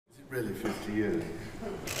really 50 years.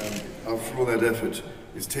 And after all that effort,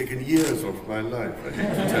 it's taken years off my life, I hate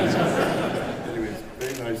to tell you. Anyway, it's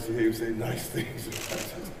very nice to hear you say nice things about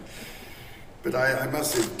it. But I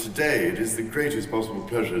must say, today it is the greatest possible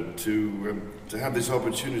pleasure to have this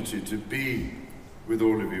opportunity to be with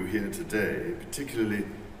all of you here today, particularly,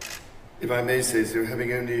 if I may say so,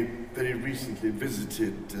 having only very recently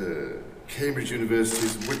visited Cambridge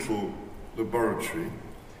University's Whittle laboratory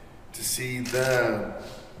to see their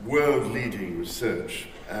world-leading research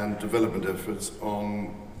and development efforts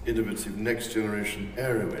on innovative next-generation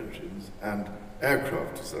aero engines and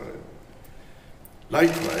aircraft design.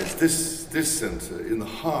 Likewise, this centre, in the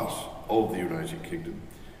heart of the United Kingdom,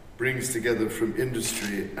 brings together from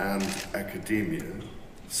industry and academia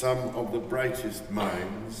some of the brightest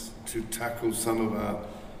minds to tackle some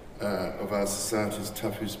of our society's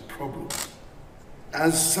toughest problems.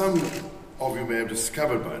 As some of you may have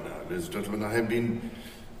discovered by now, ladies and gentlemen, I have been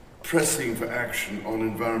pressing for action on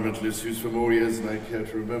environmental issues for more years than I care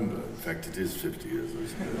to remember. In fact, it is 50 years, I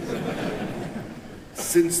suppose.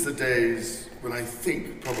 Since the days when I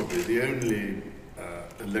think probably the only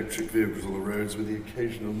electric vehicles on the roads were the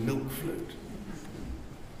occasional milk float.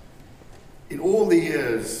 In all the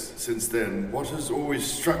years since then, what has always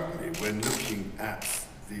struck me when looking at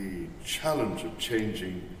the challenge of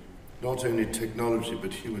changing not only technology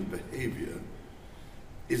but human behaviour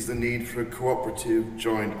is the need for a cooperative,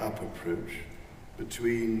 joined-up approach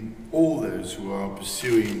between all those who are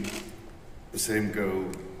pursuing the same goal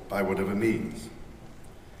by whatever means.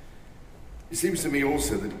 It seems to me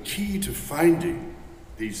also that key to finding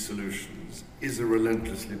these solutions is a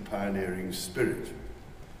relentlessly pioneering spirit.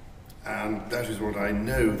 And that is what I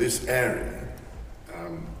know this area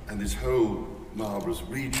and this whole marvellous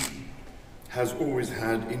region has always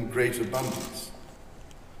had in great abundance.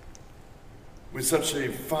 With such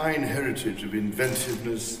a fine heritage of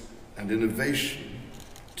inventiveness and innovation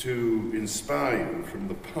to inspire you from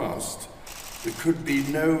the past, there could be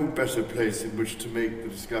no better place in which to make the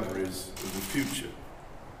discoveries of the future.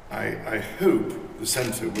 I hope the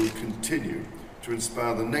Centre will continue to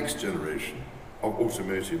inspire the next generation of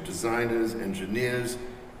automotive designers, engineers,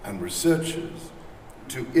 and researchers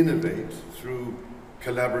to innovate through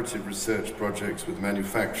collaborative research projects with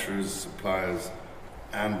manufacturers, suppliers,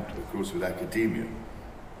 and, of course, with academia.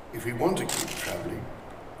 If we want to keep travelling,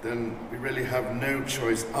 then we really have no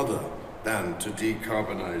choice other than to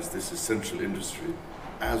decarbonise this essential industry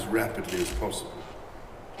as rapidly as possible.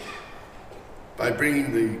 By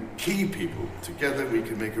bringing the key people together, we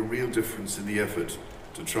can make a real difference in the effort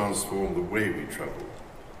to transform the way we travel.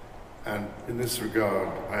 And in this regard,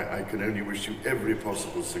 I can only wish you every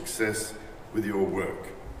possible success with your work.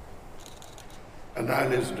 And now,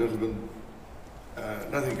 ladies and gentlemen,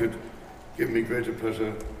 nothing could give me greater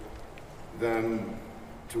pleasure than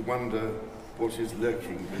to wonder what is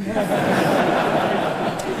lurking beneath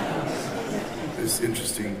this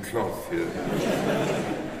interesting cloth here.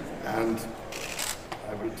 And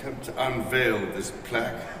I will attempt to unveil this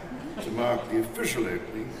plaque to mark the official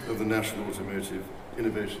opening of the National Automotive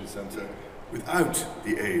Innovation Centre without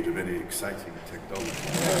the aid of any exciting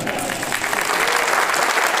technology.